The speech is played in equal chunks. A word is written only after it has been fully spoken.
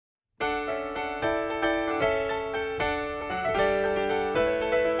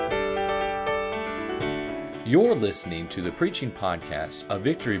You're listening to the preaching podcast of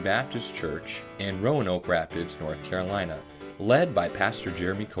Victory Baptist Church in Roanoke Rapids, North Carolina, led by Pastor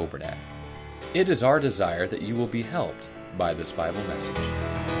Jeremy Kobernat. It is our desire that you will be helped by this Bible message.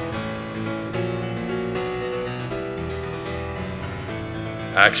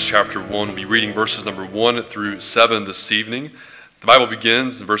 Acts chapter 1, we'll be reading verses number 1 through 7 this evening. The Bible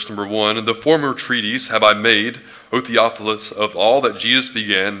begins in verse number 1, "The former treatise have I made, O Theophilus, of all that Jesus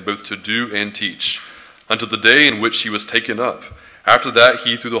began both to do and teach, unto the day in which he was taken up. After that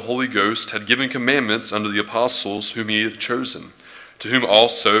he, through the Holy Ghost, had given commandments unto the apostles whom he had chosen, to whom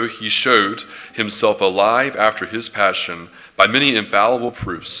also he showed himself alive after his passion by many infallible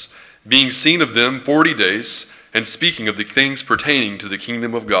proofs, being seen of them 40 days, and speaking of the things pertaining to the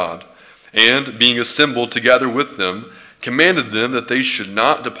kingdom of God. And being assembled together with them, commanded them that they should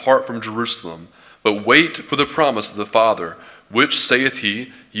not depart from Jerusalem, but wait for the promise of the Father, which saith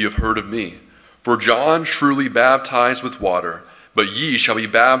he, Ye have heard of me. For John truly baptized with water, but ye shall be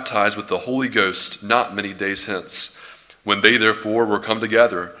baptized with the Holy Ghost not many days hence. When they therefore were come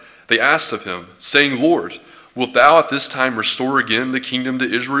together, they asked of him, saying, Lord, wilt thou at this time restore again the kingdom to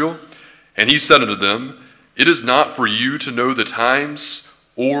Israel? And he said unto them, It is not for you to know the times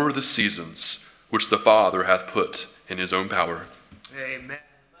or the seasons which the Father hath put in his own power." Amen.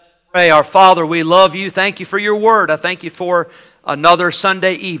 Pray, our Father, we love you. Thank you for your word. I thank you for another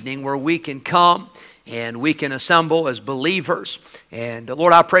Sunday evening where we can come and we can assemble as believers. And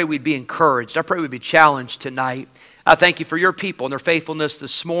Lord, I pray we'd be encouraged. I pray we'd be challenged tonight. I thank you for your people and their faithfulness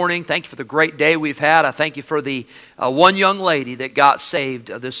this morning. Thank you for the great day we've had. I thank you for the one young lady that got saved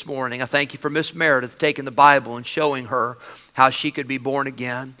this morning. I thank you for Miss Meredith taking the Bible and showing her how she could be born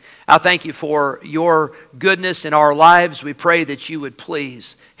again. I thank you for your goodness in our lives. We pray that you would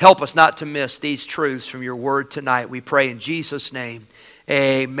please help us not to miss these truths from your word tonight. We pray in Jesus' name.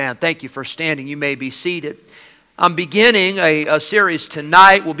 Amen. Thank you for standing. You may be seated. I'm beginning a series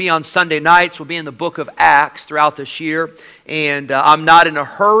tonight. We'll be on Sunday nights. We'll be in the book of Acts throughout this year. And I'm not in a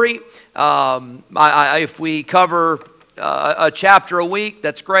hurry. If we cover a chapter a week,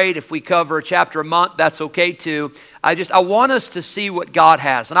 that's great. If we cover a chapter a month, that's okay too. I want us to see what God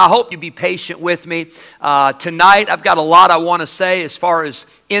has. And I hope you be patient with me. Tonight, I've got a lot I want to say as far as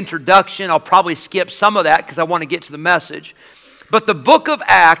introduction. I'll probably skip some of that because I want to get to the message. But the book of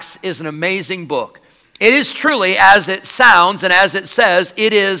Acts is an amazing book. It is truly, as it sounds and as it says,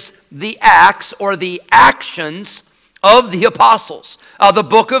 it is the acts or the actions of the apostles. The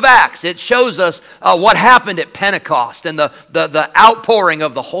book of Acts, it shows us what happened at Pentecost and the outpouring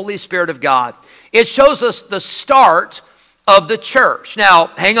of the Holy Spirit of God. It shows us the start of the church.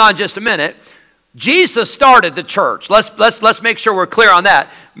 Now, hang on just a minute. Jesus started the church. Let's make sure we're clear on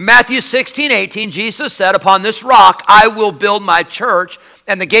that. Matthew 16:18, Jesus said, "Upon this rock I will build my church,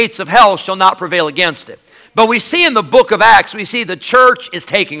 and the gates of hell shall not prevail against it." But we see in the book of Acts, we see the church is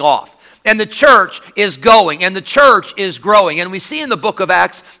taking off. And the church is going, and the church is growing. And we see in the book of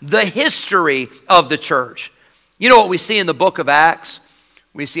Acts the history of the church. You know what we see in the book of Acts?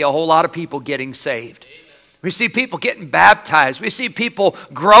 We see a whole lot of people getting saved. We see people getting baptized. We see people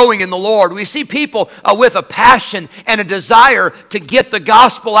growing in the Lord. We see people with a passion and a desire to get the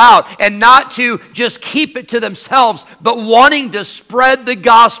gospel out and not to just keep it to themselves, but wanting to spread the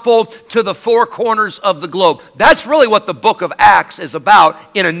gospel to the four corners of the globe. That's really what the book of Acts is about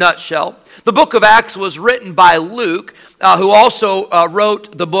in a nutshell. The book of Acts was written by Luke, who also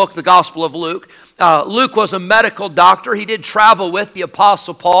wrote the book, the Gospel of Luke. Luke was a medical doctor. He did travel with the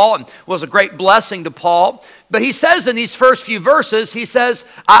Apostle Paul and was a great blessing to Paul. But he says in these first few verses, he says,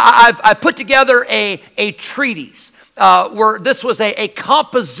 I put together a treatise where this was a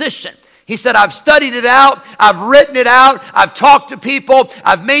composition. He said, I've studied it out, I've written it out, I've talked to people,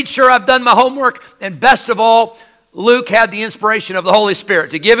 I've made sure I've done my homework, and best of all, Luke had the inspiration of the Holy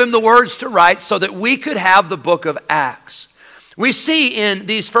Spirit to give him the words to write so that we could have the book of Acts. We see in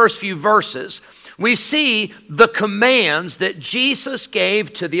these first few verses, we see the commands that Jesus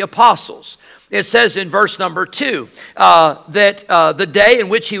gave to the apostles. It says in verse number 2 that the day in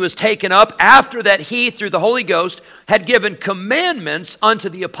which he was taken up, after that he, through the Holy Ghost, had given commandments unto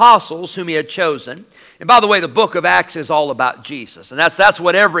the apostles whom he had chosen. And by the way, the book of Acts is all about Jesus. And that's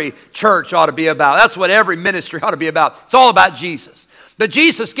what every church ought to be about. That's what every ministry ought to be about. It's all about Jesus. But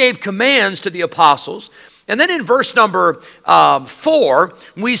Jesus gave commands to the apostles. And then in verse number 4,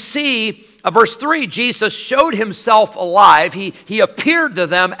 we see verse 3, Jesus showed himself alive. He appeared to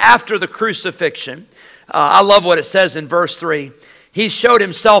them after the crucifixion. I love what it says in verse 3. He showed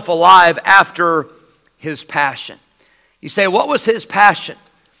himself alive after his passion. You say, what was his passion?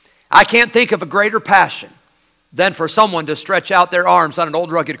 I can't think of a greater passion than for someone to stretch out their arms on an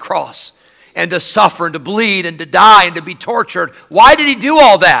old rugged cross and to suffer and to bleed and to die and to be tortured. Why did he do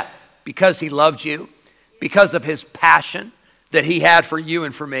all that? Because he loved you, because of his passion that he had for you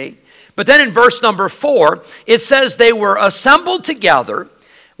and for me. But then in verse number 4, it says they were assembled together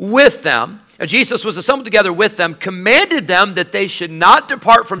with them. Jesus was assembled together with them, commanded them that they should not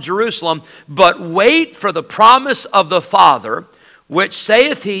depart from Jerusalem, but wait for the promise of the Father, which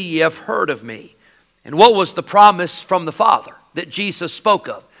saith he, ye have heard of me. And what was the promise from the Father that Jesus spoke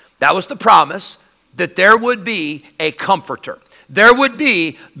of? That was the promise that there would be a comforter. There would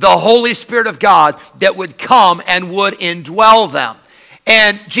be the Holy Spirit of God that would come and would indwell them.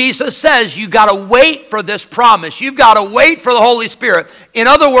 And Jesus says, you've got to wait for this promise. You've got to wait for the Holy Spirit. In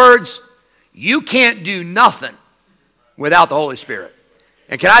other words, you can't do nothing without the Holy Spirit.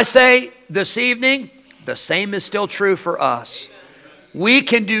 And can I say this evening, the same is still true for us. We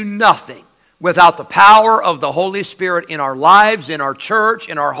can do nothing without the power of the Holy Spirit in our lives, in our church,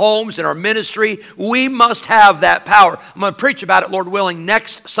 in our homes, in our ministry. We must have that power. I'm going to preach about it, Lord willing,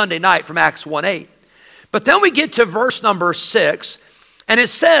 next Sunday night from Acts 1:8. But then we get to verse number 6, and it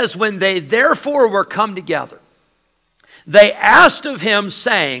says, when they therefore were come together, they asked of him,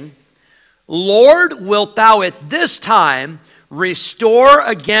 saying, Lord, wilt thou at this time restore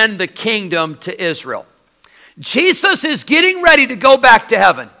again the kingdom to Israel? Jesus is getting ready to go back to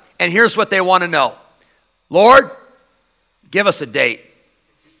heaven. And here's what they want to know. Lord, give us a date.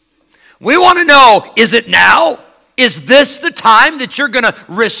 We want to know, is it now? Is this the time that you're going to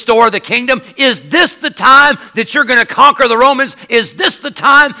restore the kingdom? Is this the time that you're going to conquer the Romans? Is this the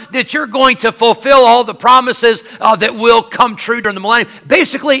time that you're going to fulfill all the promises that will come true during the millennium?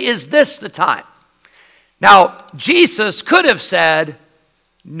 Basically, is this the time? Now, Jesus could have said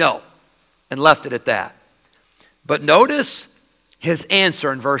no and left it at that. But notice his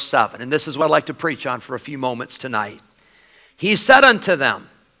answer in verse 7. And this is what I'd like to preach on for a few moments tonight. He said unto them,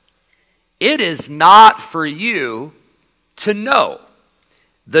 it is not for you to know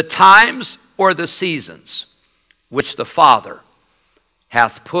the times or the seasons which the Father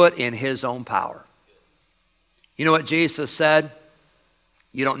hath put in his own power. You know what Jesus said?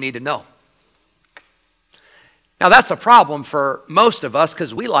 You don't need to know. Now that's a problem for most of us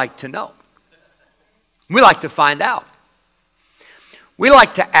because we like to know. We like to find out. We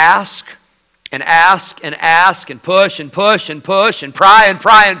like to ask and ask and ask and push and push and push and pry and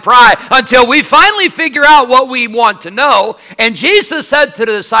pry and pry until we finally figure out what we want to know. And Jesus said to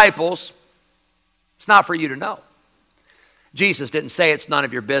the disciples, it's not for you to know. Jesus didn't say it's none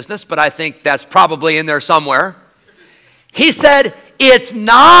of your business, but I think that's probably in there somewhere. He said, it's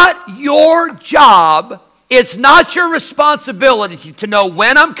not your job. It's not your responsibility to know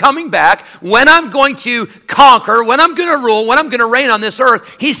when I'm coming back, when I'm going to conquer, when I'm going to rule, when I'm going to reign on this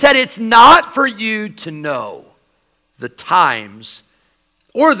earth. He said it's not for you to know the times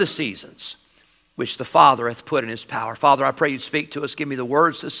or the seasons which the Father hath put in his power. Father, I pray you'd speak to us, give me the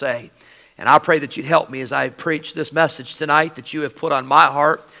words to say, and I pray that you'd help me as I preach this message tonight that you have put on my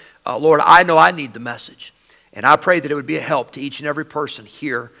heart. Lord, I know I need the message, and I pray that it would be a help to each and every person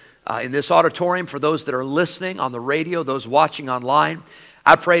here in this auditorium, for those that are listening on the radio, those watching online.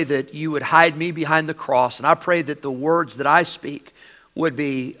 I pray that you would hide me behind the cross, and I pray that the words that I speak would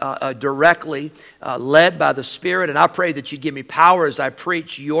be directly led by the Spirit, and I pray that you'd give me power as I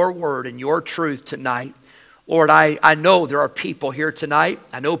preach your word and your truth tonight. Lord, I know there are people here tonight,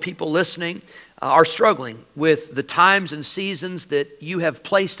 I know people listening are struggling with the times and seasons that you have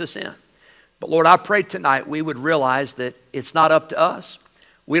placed us in. But Lord, I pray tonight we would realize that it's not up to us.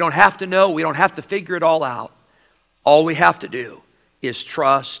 We don't have to know. We don't have to figure it all out. All we have to do is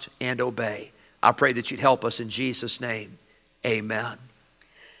trust and obey. I pray that you'd help us in Jesus' name. Amen.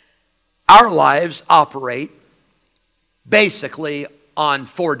 Our lives operate basically on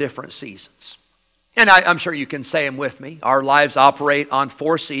 4 different seasons. And I'm sure you can say them with me. Our lives operate on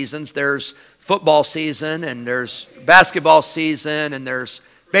 4 seasons. There's football season, and there's basketball season, and there's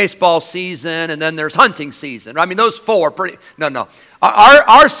baseball season, and then there's hunting season. I mean, those 4 pretty... No.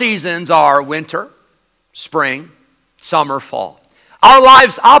 Our seasons are winter, spring, summer, fall. Our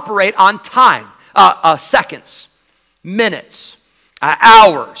lives operate on time, seconds, minutes,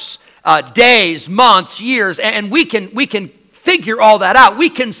 hours, days, months, years, and we can figure all that out.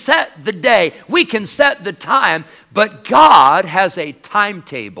 We can set the day, we can set the time, but God has a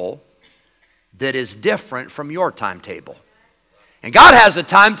timetable that is different from your timetable. And God has a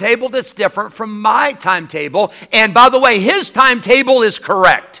timetable that's different from my timetable. And by the way, his timetable is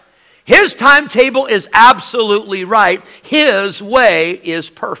correct. His timetable is absolutely right. His way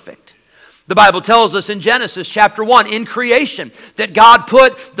is perfect. The Bible tells us in Genesis chapter 1, in creation, that God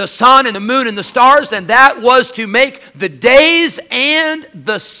put the sun and the moon and the stars, and that was to make the days and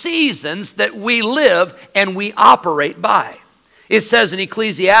the seasons that we live and we operate by. It says in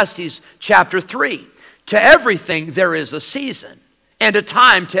Ecclesiastes chapter 3, to everything there is a season and a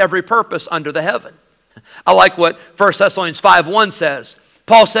time to every purpose under the heaven. I like what 1 Thessalonians 5:1 says.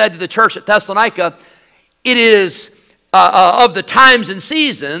 Paul said to the church at Thessalonica, it is of the times and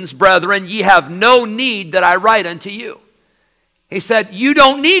seasons, brethren, ye have no need that I write unto you. He said, you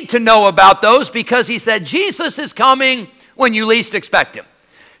don't need to know about those because he said, Jesus is coming when you least expect him.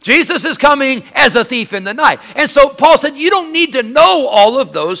 Jesus is coming as a thief in the night. And so Paul said, you don't need to know all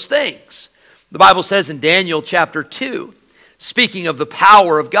of those things. The Bible says in Daniel chapter 2, speaking of the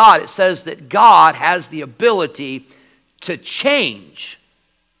power of God, it says that God has the ability to change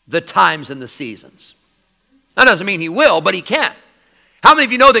the times and the seasons. That doesn't mean he will, but he can. How many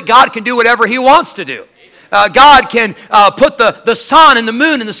of you know that God can do whatever he wants to do? God can put the sun and the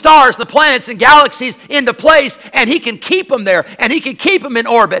moon and the stars, the planets and galaxies into place, and he can keep them there, and he can keep them in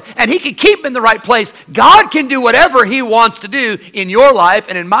orbit, and he can keep them in the right place. God can do whatever he wants to do in your life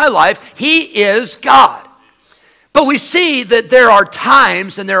and in my life. He is God. But we see that there are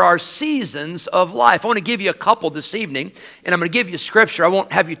times and there are seasons of life. I want to give you a couple this evening, and I'm going to give you scripture. I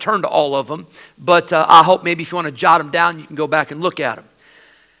won't have you turn to all of them, but I hope maybe if you want to jot them down, you can go back and look at them.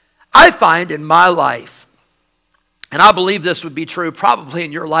 I find in my life, and I believe this would be true probably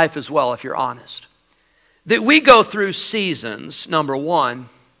in your life as well if you're honest, that we go through seasons, number one,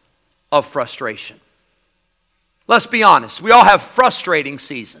 of frustration. Let's be honest. We all have frustrating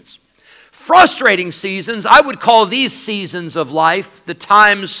seasons. Frustrating seasons, I would call these seasons of life the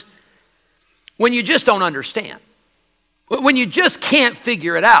times when you just don't understand, when you just can't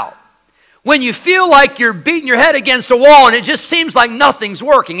figure it out, when you feel like you're beating your head against a wall and it just seems like nothing's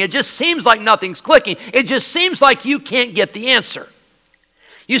working, it just seems like nothing's clicking, it just seems like you can't get the answer.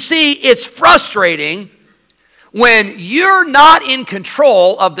 You see, it's frustrating when you're not in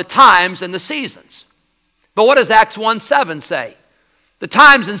control of the times and the seasons. But what does Acts 1:7 say? The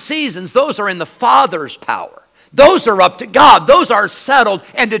times and seasons, those are in the Father's power. Those are up to God. Those are settled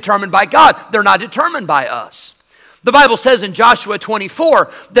and determined by God. They're not determined by us. The Bible says in Joshua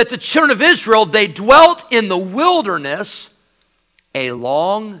 24 that the children of Israel, they dwelt in the wilderness a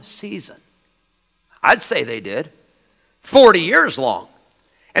long season. I'd say they did. 40 years long.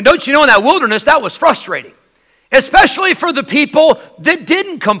 And don't you know in that wilderness, that was frustrating. Especially for the people that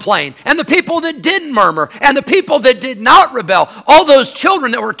didn't complain, and the people that didn't murmur, and the people that did not rebel. All those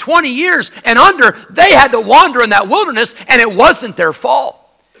children that were 20 years and under, they had to wander in that wilderness, and it wasn't their fault.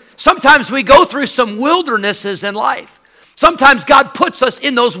 Sometimes we go through some wildernesses in life. Sometimes God puts us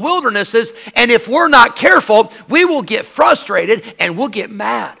in those wildernesses, and if we're not careful, we will get frustrated and we'll get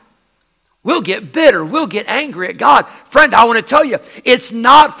mad. We'll get bitter. We'll get angry at God. Friend, I want to tell you, it's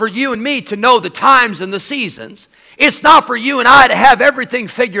not for you and me to know the times and the seasons. It's not for you and I to have everything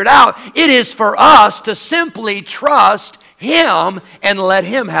figured out. It is for us to simply trust him and let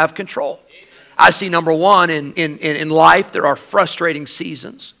him have control. I see number one, in life, there are frustrating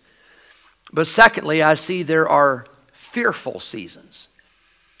seasons. But secondly, I see there are fearful seasons.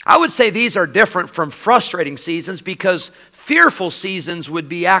 I would say these are different from frustrating seasons because fearful seasons would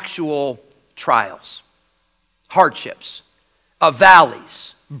be actual trials, hardships,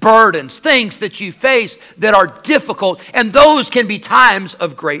 valleys, burdens, things that you face that are difficult, and those can be times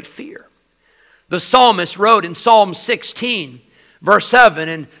of great fear. The psalmist wrote in Psalm 16, verse 7,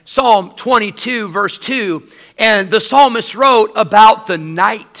 and Psalm 22, verse 2, and the psalmist wrote about the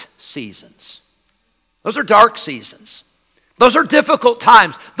night seasons. Those are dark seasons. Those are difficult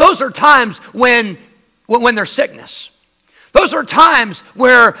times. Those are times when there's sickness. Those are times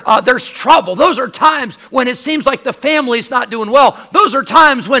where there's trouble. Those are times when it seems like the family's not doing well. Those are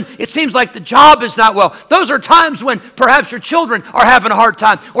times when it seems like the job is not well. Those are times when perhaps your children are having a hard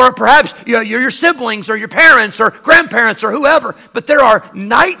time, or perhaps your siblings or your parents or grandparents or whoever. But there are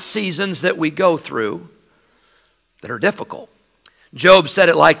night seasons that we go through that are difficult. Job said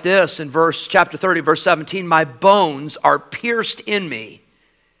it like this in chapter 30, verse 17, my bones are pierced in me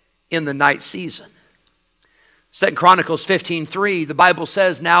in the night season. 2 Chronicles 15:3, the Bible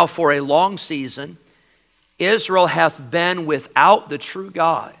says, now for a long season, Israel hath been without the true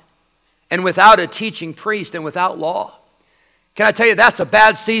God, and without a teaching priest, and without law. Can I tell you, that's a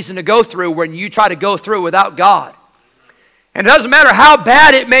bad season to go through when you try to go through without God. And it doesn't matter how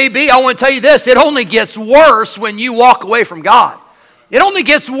bad it may be, I want to tell you this, it only gets worse when you walk away from God. It only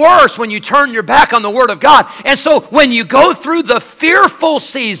gets worse when you turn your back on the Word of God. And so when you go through the fearful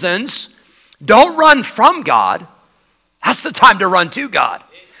seasons, don't run from God. That's the time to run to God.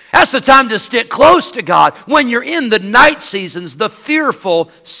 That's the time to stick close to God when you're in the night seasons, the fearful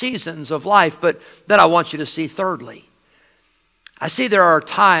seasons of life. But then I want you to see thirdly, I see there are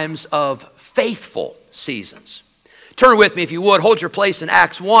times of faithful seasons. Turn with me, if you would, hold your place in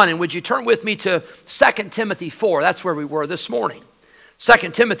Acts 1, and would you turn with me to 2 Timothy 4? That's where we were this morning. 2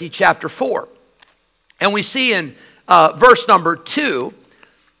 Timothy chapter 4. And we see in verse number 2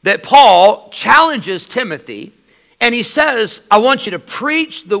 that Paul challenges Timothy, and he says, I want you to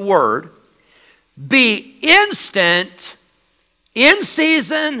preach the word, be instant, in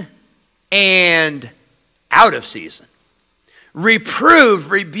season, and out of season. Reprove,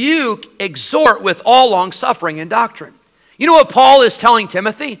 rebuke, exhort with all long suffering and doctrine. You know what Paul is telling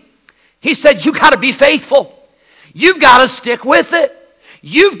Timothy? He said, you got to be faithful. You've got to stick with it.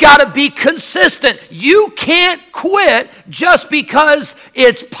 You've got to be consistent. You can't quit just because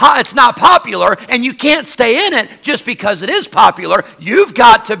it's not popular, and you can't stay in it just because it is popular. You've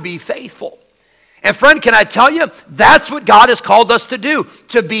got to be faithful. And friend, can I tell you, that's what God has called us to do,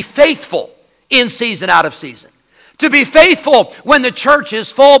 to be faithful in season, out of season. To be faithful when the church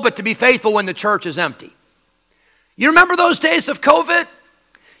is full, but to be faithful when the church is empty. You remember those days of COVID?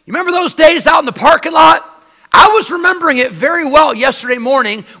 You remember those days out in the parking lot? I was remembering it very well yesterday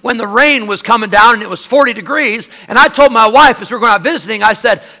morning when the rain was coming down and it was 40 degrees. And I told my wife as we were going out visiting, I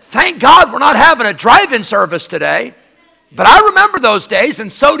said, thank God we're not having a drive-in service today. But I remember those days,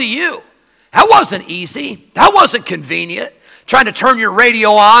 and so do you. That wasn't easy. That wasn't convenient. Trying to turn your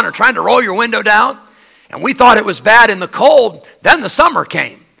radio on or trying to roll your window down. And we thought it was bad in the cold. Then the summer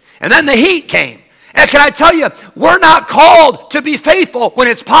came. And then the heat came. And can I tell you, we're not called to be faithful when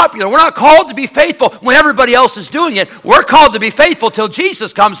it's popular. We're not called to be faithful when everybody else is doing it. We're called to be faithful till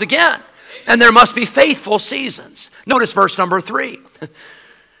Jesus comes again. And there must be faithful seasons. Notice verse number 3.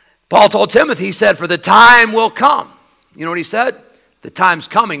 Paul told Timothy, he said, for the time will come. You know what he said? The time's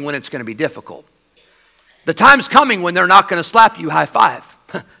coming when it's going to be difficult. The time's coming when they're not going to slap you high five.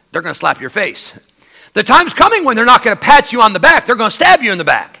 They're going to slap your face. The time's coming when they're not going to pat you on the back. They're going to stab you in the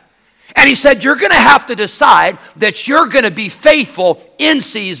back. And he said, you're going to have to decide that you're going to be faithful in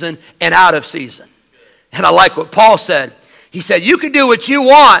season and out of season. And I like what Paul said. He said, you can do what you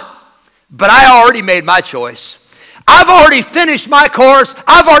want, but I already made my choice. I've already finished my course.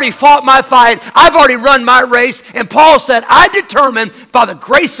 I've already fought my fight. I've already run my race. And Paul said, I determined by the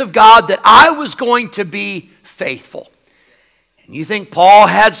grace of God that I was going to be faithful. And you think Paul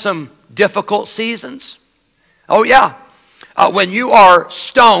had some difficult seasons? Oh, yeah. When you are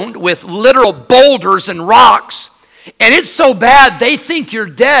stoned with literal boulders and rocks, and it's so bad they think you're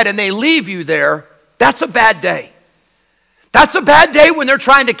dead and they leave you there, that's a bad day. That's a bad day when they're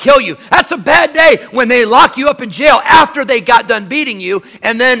trying to kill you. That's a bad day when they lock you up in jail after they got done beating you,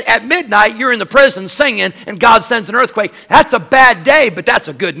 and then at midnight you're in the prison singing and God sends an earthquake. That's a bad day, but that's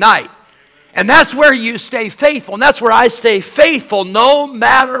a good night. And that's where you stay faithful, and that's where I stay faithful no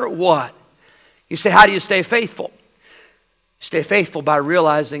matter what. You say, how do you stay faithful? Stay faithful by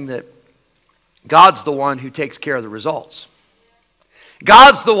realizing that God's the one who takes care of the results.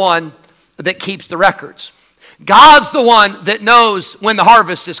 God's the one that keeps the records. God's the one that knows when the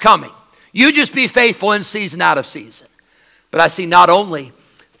harvest is coming. You just be faithful in season, out of season. But I see not only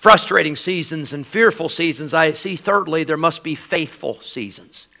frustrating seasons and fearful seasons, I see thirdly, there must be faithful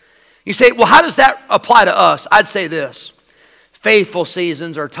seasons. You say, well, how does that apply to us? I'd say this. Faithful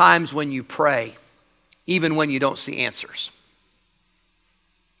seasons are times when you pray, even when you don't see answers.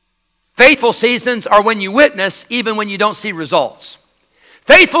 Faithful seasons are when you witness, even when you don't see results.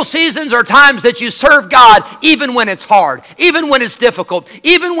 Faithful seasons are times that you serve God even when it's hard, even when it's difficult,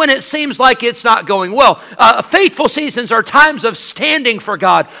 even when it seems like it's not going well. Faithful seasons are times of standing for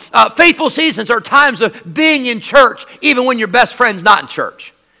God. Faithful seasons are times of being in church, even when your best friend's not in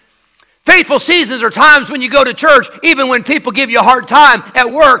church. Faithful seasons are times when you go to church, even when people give you a hard time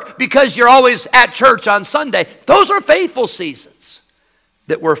at work because you're always at church on Sunday. Those are faithful seasons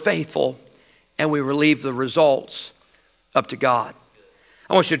that we're faithful and we relieve the results up to God.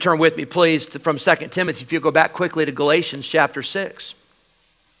 I want you to turn with me, please, from 2 Timothy, if you'll go back quickly to Galatians chapter 6.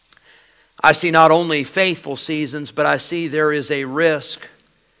 I see not only faithful seasons, but I see there is a risk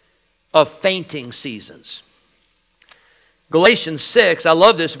of fainting seasons. Galatians 6, I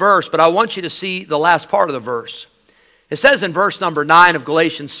love this verse, but I want you to see the last part of the verse. It says in verse number 9 of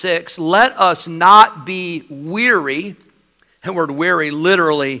Galatians 6, let us not be weary. The word weary,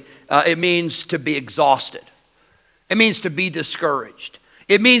 literally, it means to be exhausted. It means to be discouraged.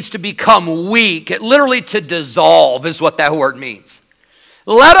 It means to become weak. It literally to dissolve is what that word means.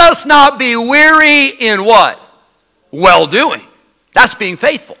 Let us not be weary in what? Well-doing. That's being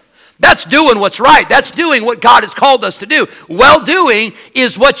faithful. That's doing what's right. That's doing what God has called us to do. Well-doing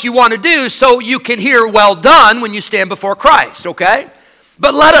is what you want to do so you can hear well done when you stand before Christ, okay?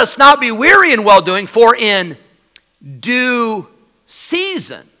 But let us not be weary in well-doing, for in due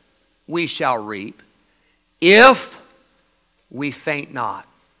season we shall reap if we faint not.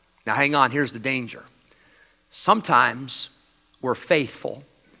 Now hang on, here's the danger. Sometimes we're faithful,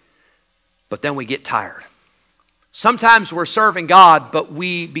 but then we get tired. Sometimes we're serving God, but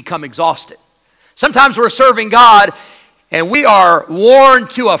we become exhausted. Sometimes we're serving God and we are worn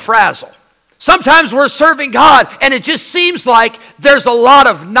to a frazzle. Sometimes we're serving God and it just seems like there's a lot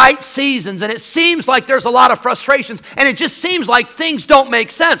of night seasons and it seems like there's a lot of frustrations and it just seems like things don't make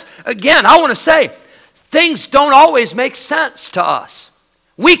sense. Again, I want to say, things don't always make sense to us.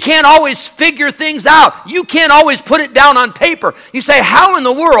 We can't always figure things out. You can't always put it down on paper. You say, how in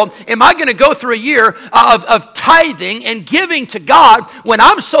the world am I going to go through a year of tithing and giving to God when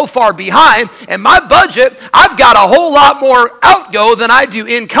I'm so far behind and my budget, I've got a whole lot more outgo than I do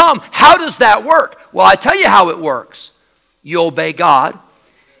income? How does that work? Well, I tell you how it works. You obey God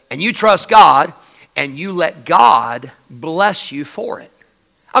and you trust God and you let God bless you for it.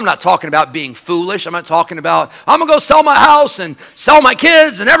 I'm not talking about being foolish. I'm not talking about, I'm going to go sell my house and sell my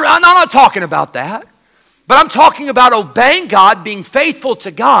kids and everything. I'm not talking about that. But I'm talking about obeying God, being faithful to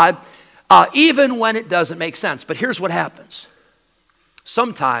God, even when it doesn't make sense. But here's what happens.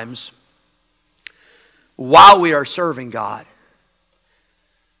 Sometimes, while we are serving God,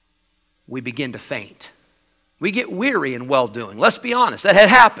 we begin to faint. We get weary in well-doing. Let's be honest, that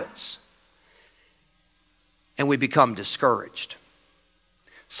happens. And we become discouraged.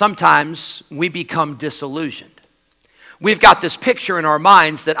 Sometimes we become disillusioned. We've got this picture in our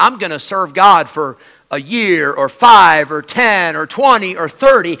minds that I'm going to serve God for a year or 5 or 10 or 20 or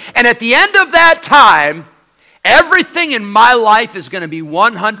 30. And at the end of that time, everything in my life is going to be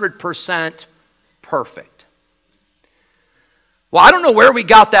 100% perfect. Well, I don't know where we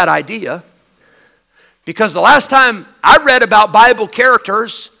got that idea. Because the last time I read about Bible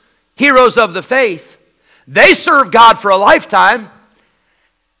characters, heroes of the faith, they served God for a lifetime.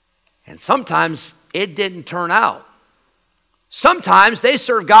 And sometimes it didn't turn out. Sometimes they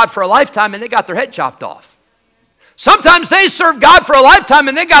served God for a lifetime and they got their head chopped off. Sometimes they served God for a lifetime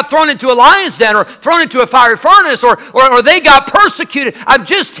and they got thrown into a lion's den or thrown into a fiery furnace or they got persecuted. I'm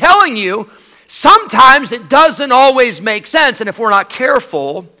just telling you, sometimes it doesn't always make sense. And if we're not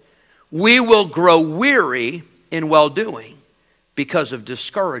careful, we will grow weary in well-doing because of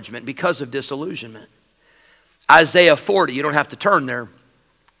discouragement, because of disillusionment. Isaiah 40, you don't have to turn there.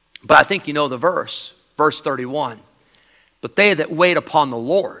 But I think you know the verse 31. But they that wait upon the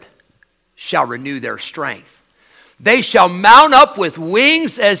Lord shall renew their strength. They shall mount up with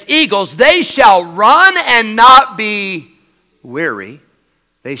wings as eagles. They shall run and not be weary.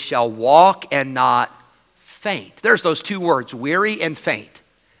 They shall walk and not faint. There's those two words, weary and faint.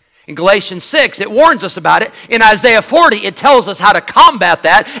 In Galatians 6, it warns us about it. In Isaiah 40, it tells us how to combat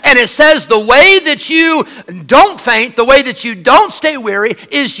that. And it says the way that you don't faint, the way that you don't stay weary,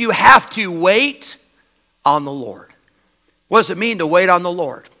 is you have to wait on the Lord. What does it mean to wait on the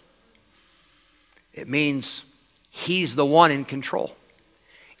Lord? It means He's the one in control.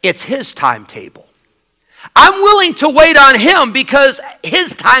 It's His timetable. I'm willing to wait on Him because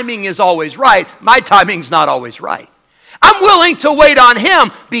His timing is always right. My timing's not always right. I'm willing to wait on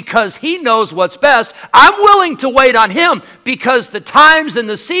Him because He knows what's best. I'm willing to wait on Him because the times and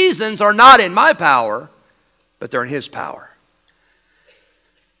the seasons are not in my power, but they're in His power.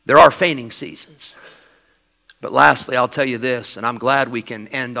 There are fainting seasons. But lastly, I'll tell you this, and I'm glad we can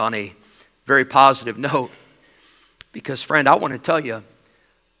end on a very positive note, because friend, I want to tell you,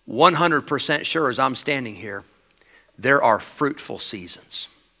 100% sure as I'm standing here, there are fruitful seasons.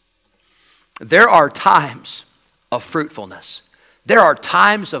 There are times of fruitfulness. There are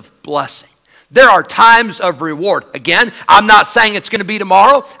times of blessing. There are times of reward. Again, I'm not saying it's going to be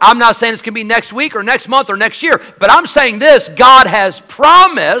tomorrow. I'm not saying it's going to be next week or next month or next year. But I'm saying this, God has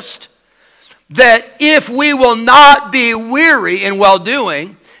promised that if we will not be weary in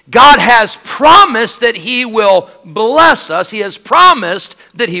well-doing, God has promised that He will bless us. He has promised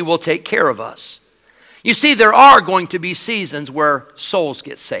that He will take care of us. You see, there are going to be seasons where souls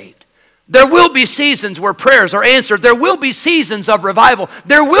get saved. There will be seasons where prayers are answered. There will be seasons of revival.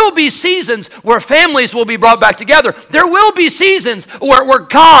 There will be seasons where families will be brought back together. There will be seasons where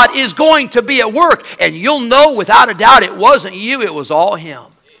God is going to be at work. And you'll know without a doubt it wasn't you, it was all Him.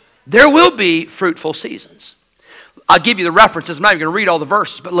 There will be fruitful seasons. I'll give you the references. I'm not even going to read all the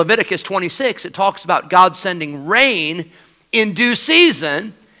verses, but Leviticus 26, it talks about God sending rain in due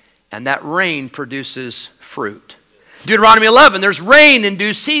season, and that rain produces fruit. Deuteronomy 11, there's rain in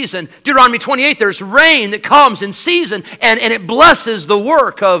due season. Deuteronomy 28, there's rain that comes in season, and it blesses the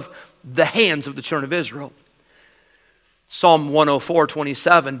work of the hands of the children of Israel. Psalm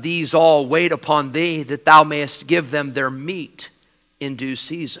 104:27, these all wait upon thee, that thou mayest give them their meat in due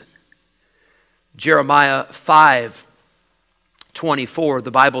season. Jeremiah 5:24,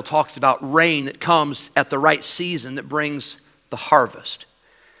 the Bible talks about rain that comes at the right season that brings the harvest.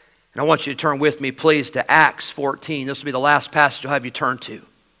 And I want you to turn with me, please, to Acts 14. This will be the last passage I'll have you turn to.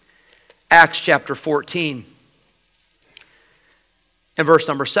 Acts chapter 14 and verse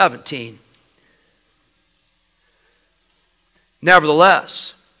number 17.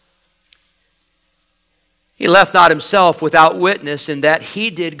 Nevertheless, he left not himself without witness in that he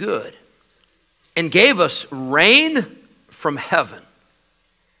did good and gave us rain from heaven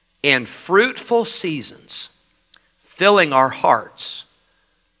and fruitful seasons, filling our hearts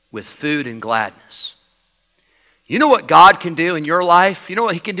with food and gladness. You know what God can do in your life? You know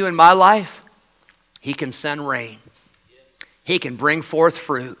what He can do in my life? He can send rain. He can bring forth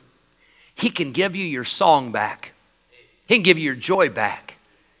fruit. He can give you your song back. He can give you your joy back.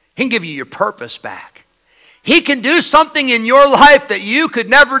 He can give you your purpose back. He can do something in your life that you could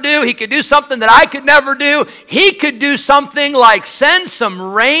never do. He could do something that I could never do. He could do something like send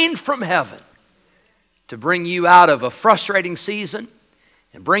some rain from heaven to bring you out of a frustrating season,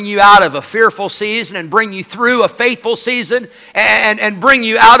 and bring you out of a fearful season, and bring you through a faithful season, and bring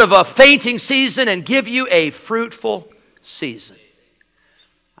you out of a fainting season, and give you a fruitful season.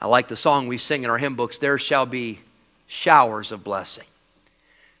 I like the song we sing in our hymn books, there shall be showers of blessing.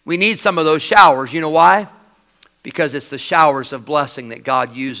 We need some of those showers. You know why? Because it's the showers of blessing that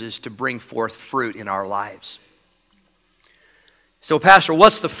God uses to bring forth fruit in our lives. So, Pastor,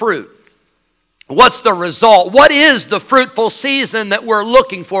 what's the fruit? What's the result? What is the fruitful season that we're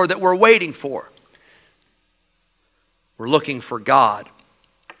looking for, that we're waiting for? We're looking for God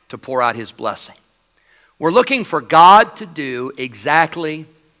to pour out His blessing. We're looking for God to do exactly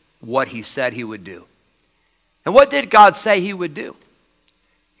what He said He would do. And what did God say He would do?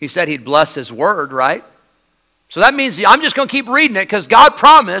 He said He'd bless His word, right? So that means I'm just going to keep reading it, because God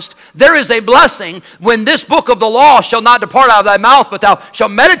promised there is a blessing when this book of the law shall not depart out of thy mouth, but thou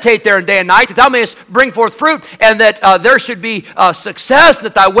shalt meditate therein day and night, that thou mayest bring forth fruit, and that there should be success,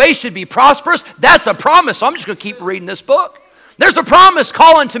 that thy way should be prosperous. That's a promise. So I'm just going to keep reading this book. There's a promise,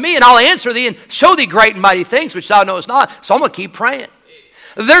 call unto me, and I'll answer thee and show thee great and mighty things which thou knowest not. So I'm going to keep praying.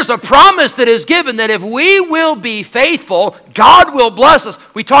 There's a promise that is given that if we will be faithful, God will bless us.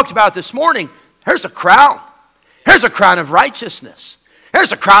 We talked about this morning. There's a crown. There's a crown of righteousness.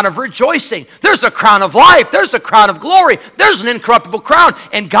 There's a crown of rejoicing. There's a crown of life. There's a crown of glory. There's an incorruptible crown.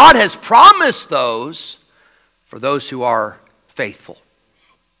 And God has promised those for those who are faithful.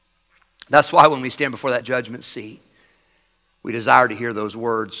 That's why when we stand before that judgment seat, we desire to hear those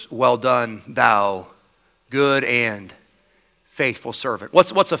words, well done, thou good and faithful servant.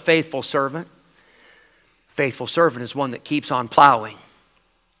 What's a faithful servant? Faithful servant is one that keeps on plowing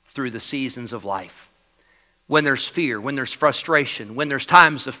through the seasons of life. When there's fear, when there's frustration, when there's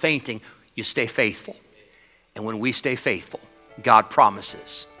times of fainting, you stay faithful. And when we stay faithful, God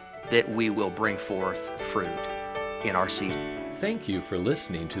promises that we will bring forth fruit in our season. Thank you for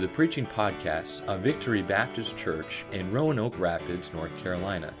listening to the preaching podcast of Victory Baptist Church in Roanoke Rapids, North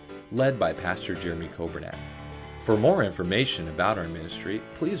Carolina, led by Pastor Jeremy Kobernat. For more information about our ministry,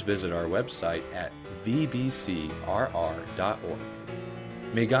 please visit our website at vbcrr.org.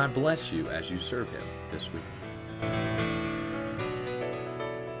 May God bless you as you serve Him this week.